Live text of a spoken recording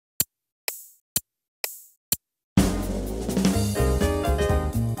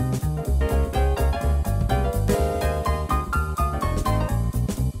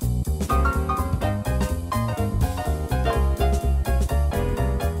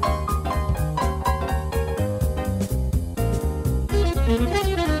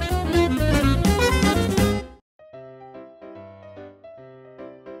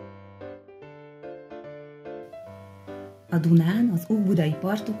Dunán, az óbudai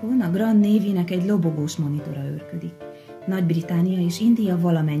partokon a Grand Navy-nek egy lobogós monitora őrködik. Nagy-Britannia és India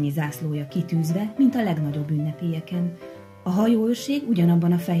valamennyi zászlója kitűzve, mint a legnagyobb ünnepélyeken. A hajóőrség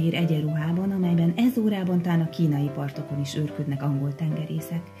ugyanabban a fehér egyenruhában, amelyben ez órában tán a kínai partokon is őrködnek angol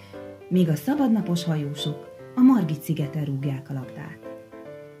tengerészek, míg a szabadnapos hajósok a Margitszigeten rúgják a labdát.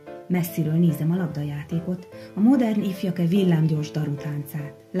 Messziről nézem a labdajátékot, a modern ifjake villámgyors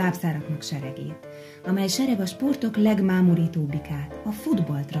darutáncát, lábszáraknak seregét, amely sereg a sportok legmámorítóbbikát, a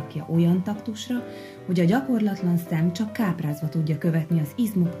futballt rakja olyan taktusra, hogy a gyakorlatlan szem csak káprázva tudja követni az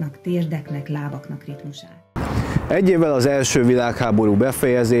izmoknak, térdeknek, lábaknak ritmusát. Egy évvel az első világháború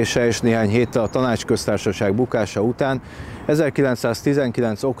befejezése és néhány héttel a Tanácsköztársaság bukása után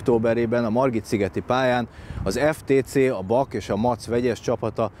 1919. októberében a margitszigeti pályán az FTC, a BAK és a MAC vegyes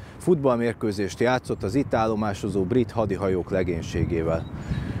csapata futballmérkőzést játszott az itt állomásozó brit hadihajók legénységével.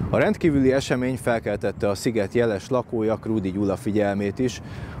 A rendkívüli esemény felkeltette a sziget jeles lakója, Krúdy Gyula figyelmét is.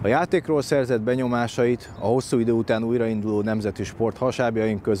 A játékról szerzett benyomásait a hosszú idő után újrainduló nemzeti sport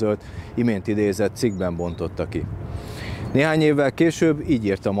hasábjaink között imént idézett cikkben bontotta ki. Néhány évvel később így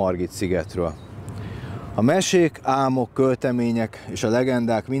írt a Margit-szigetről. A mesék, álmok, költemények és a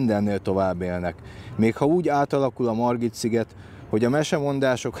legendák mindennél tovább élnek, még ha úgy átalakul a Margit-sziget, hogy a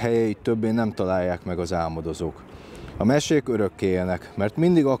mesemondások helyeit többé nem találják meg az álmodozók. A mesék örökké élnek, mert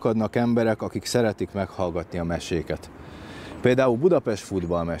mindig akadnak emberek, akik szeretik meghallgatni a meséket. Például Budapest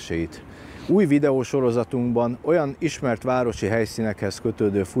futballmeséit. Új videósorozatunkban olyan ismert városi helyszínekhez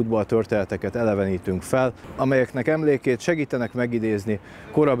kötődő futballtörténeteket elevenítünk fel, amelyeknek emlékét segítenek megidézni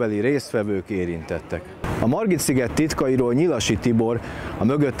korabeli résztvevők, érintettek. A Margit-sziget titkairól Nyilasi Tibor, a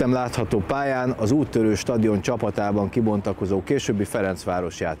mögöttem látható pályán az úttörő stadion csapatában kibontakozó későbbi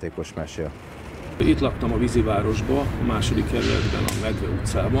Ferencváros játékos mesél. Itt laktam a vízivárosban, a második kerületben, a Medve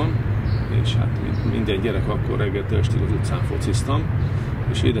utcában, és hát minden gyerek akkor reggeltől estig az utcán fociztam,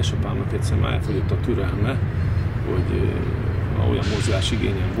 és édesapámnak egyszer már elfogyott a türelme, hogy olyan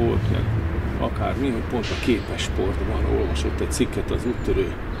mozgásigényem volt, meg akármi, hogy pont a képes sportban olvasott egy cikket az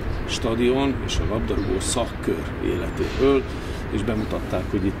úttörő stadion és a labdarúgó szakkör életéről, és bemutatták,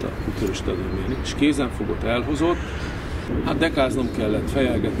 hogy itt a úttörő stadion milyen, és kézenfogott, elhozott. Hát dekáznom kellett,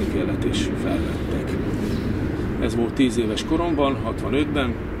 fejelgetni kellett, és felvettek. Ez volt 10 éves koromban,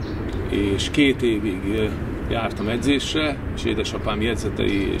 65-ben, és 2 évig jártam edzésre, és édesapám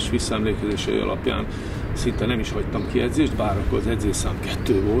jegyzetei és visszaemlékezései alapján szinte nem is hagytam ki edzést, bár akkor az edzésszám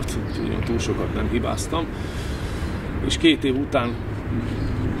 2 volt, úgyhogy túl sokat nem hibáztam. És 2 év után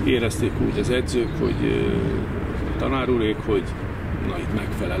érezték úgy az edzők, hogy a tanárurék, hogy na itt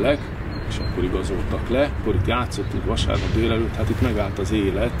megfelelek, és akkor igazoltak le, akkor itt játszottunk vasárnap délelőtt, hát itt megállt az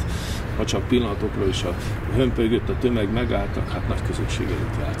élet, ha csak pillanatokra is a hömpölygött a tömeg, megálltak, hát nagy közönség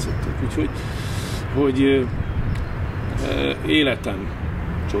előtt játszottunk. Úgyhogy életem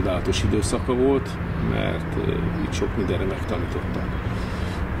csodálatos időszaka volt, mert itt sok mindenre megtanítottak.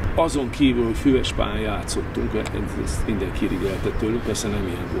 Azon kívül, hogy füves pályán játszottunk, ezt mindenki irigyelte tőlünk, persze nem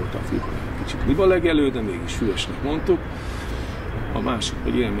ilyen volt a fű, kicsit libalegelő, de mégis füvesnek mondtuk. A másik,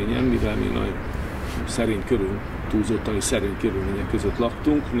 hogy élményem, mivel mi nagyon szerény körül, túlzottan és szerény körülmények között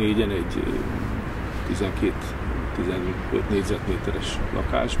laktunk, négyen egy 12-15 négyzetméteres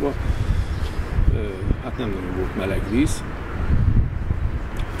lakásba, hát nem nagyon volt meleg víz,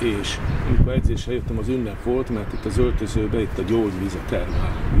 és amikor edzésre jöttem, az ünnep volt, mert itt az öltözőben itt a gyógyvíz, a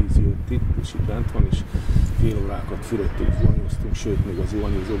termál víz jött itt, és itt bent van, és fél órákat fürödtünk, zuhanyoztunk, sőt, még a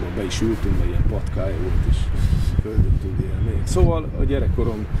zuhanyozóban be is ültünk, mert ilyen patkája volt, és földön túl élmény. Szóval a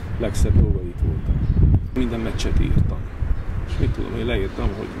gyerekkorom legszebb dolgait voltak. Minden meccset írtam. És mit tudom, én leírtam,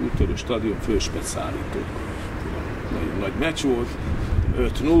 hogy úttörő stadion főspeciálító. Nagyon nagy meccs volt,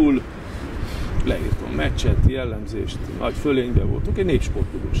 5-0, leírtam a meccset, jellemzést, nagy fölényben voltunk, egy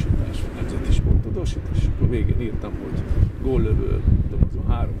népsporttudósítás, nemzeti sporttudósítás, és akkor végén írtam, hogy góllövő, azon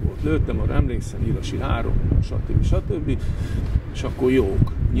 3 gólt lőttem, arra emlékszem, Nyilasi 3, stb. És akkor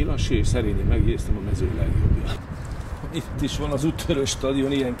jók. Nyilasi, és szerényen megjegyeztem a mező legjobbja. Itt is van az úttörő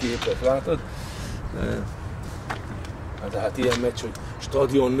stadion, ilyen képet látod. De hát ilyen meccs, hogy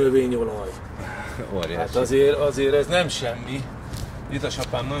stadion növényolaj. Hát azért ez nem semmi.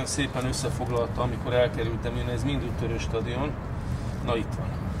 Édesapám nagyon szépen összefoglalta, amikor elkerültem én, ez mind úttörő stadion. Na itt van.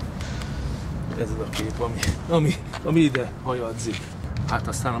 Ez az a kép, ami ide hajadzik. Hát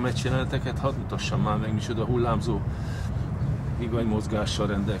aztán a meccsjeleneteket hadd mutassam már meg, micsoda hullámzó higanymozgással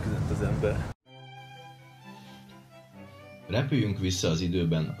rendelkezett az ember. Repüljünk vissza az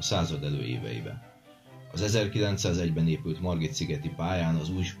időben a század elő éveibe. Az 1901-ben épült Margitszigeti pályán az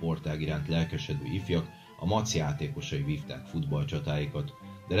új sportág iránt lelkesedő ifjak, a MAC játékosai vívták futballcsatáikat,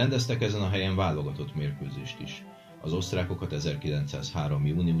 de rendeztek ezen a helyen válogatott mérkőzést is. Az osztrákokat 1903.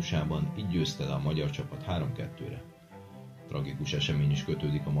 júniusában így győzte le a magyar csapat 3-2-re. Tragikus esemény is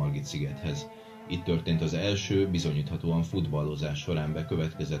kötődik a Margitszigethez. Itt történt az első, bizonyíthatóan futballozás során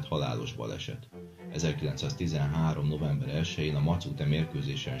bekövetkezett halálos baleset. 1913. november 1-én a Mac úti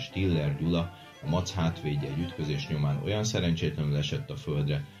mérkőzésen Stiller Gyula, a Mac hátvédje egy ütközés nyomán olyan szerencsétlenül esett a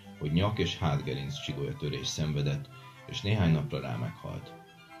földre, hogy nyak- és hátgerinc csigolyatörést szenvedett, és néhány napra rá meghalt.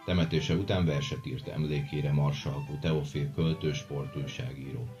 Temetése után verset írt emlékére Marsalkó Teofil költő,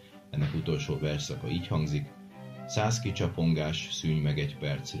 sportújságíró. Ennek utolsó versszaka így hangzik: 100 kicsapongás, szűnj meg egy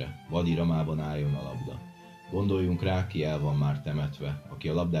percre, vadiramában álljon a labda. Gondoljunk rá, ki el van már temetve, aki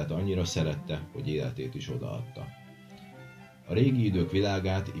a labdát annyira szerette, hogy életét is odaadta. A régi idők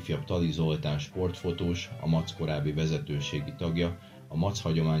világát ifjabb Tali Zoltán sportfotós, a Mac korábbi vezetőségi tagja, a Mac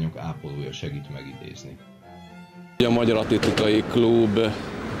hagyományok ápolója segít megidézni. A Magyar Atlétikai Klub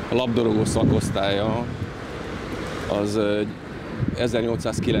labdarúgó szakosztálya az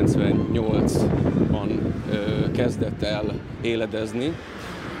 1898-ban kezdett el éledezni,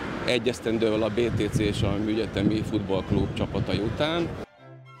 egy esztendővel a BTC és a Műegyetemi Futballklub csapatai után.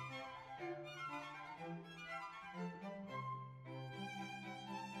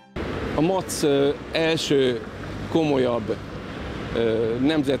 A Mac első komolyabb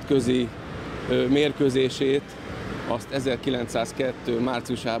nemzetközi mérkőzését azt 1902.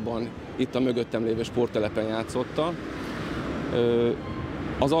 márciusában itt a mögöttem lévő sporttelepen játszotta.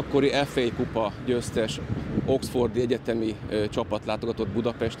 Az akkori FA kupa győztes oxfordi egyetemi csapat látogatott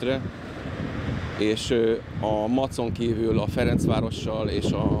Budapestre, és a Macon kívül a Ferencvárossal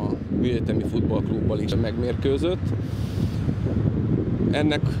és a Műegyetemi Futballklubbal is megmérkőzött.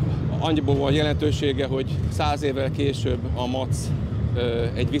 Ennek annyiból van jelentősége, hogy 100 évvel később a Mac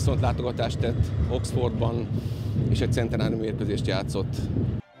egy viszontlátogatást tett Oxfordban, és egy centenárium mérkőzést játszott.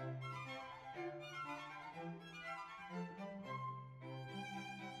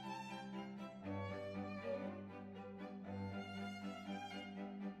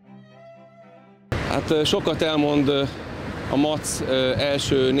 Hát sokat elmond a Mac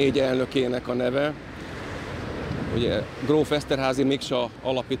első 4 elnökének a neve. Ugye gróf Eszterházy Miksa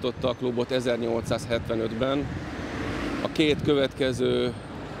alapította a klubot 1875-ben. A 2 következő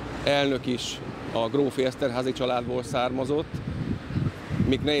elnök is a grófi Eszterházy családból származott,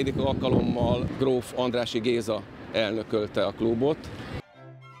 míg 4. alkalommal gróf Andrássy Géza elnökölte a klubot.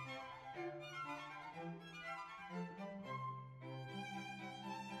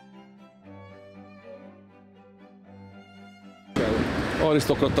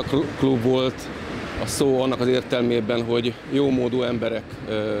 Arisztokrata klub volt a szó annak az értelmében, hogy jómódú emberek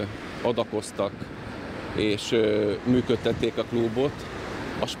adakoztak és működtették a klubot.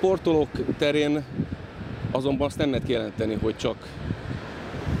 A sportolók terén azonban azt nem lehet kijelenteni, hogy csak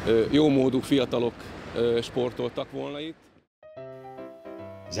jómódú fiatalok sportoltak volna itt.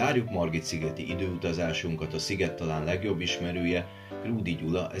 Zárjuk margitszigeti időutazásunkat a sziget talán legjobb ismerője, Krúdi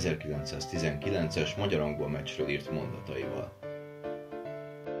Gyula 1919-es magyar-angol meccsről írt mondataival.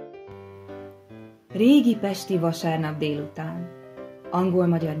 Régi pesti vasárnap délután.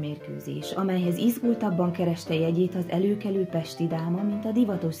 Angol-magyar mérkőzés, amelyhez izgultabban kereste jegyét az előkelő pesti dáma, mint a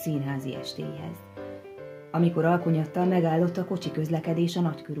divatos színházi estélyhez. Amikor alkonyattal megállott a kocsi közlekedés a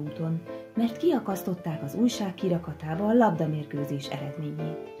Nagykörúton, mert kiakasztották az újság kirakatába a labdamérkőzés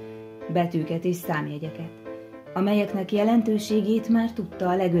eredményét, betűket és számjegyeket, amelyeknek jelentőségét már tudta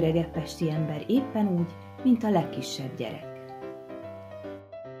a legöregebb pesti ember éppen úgy, mint a legkisebb gyerek.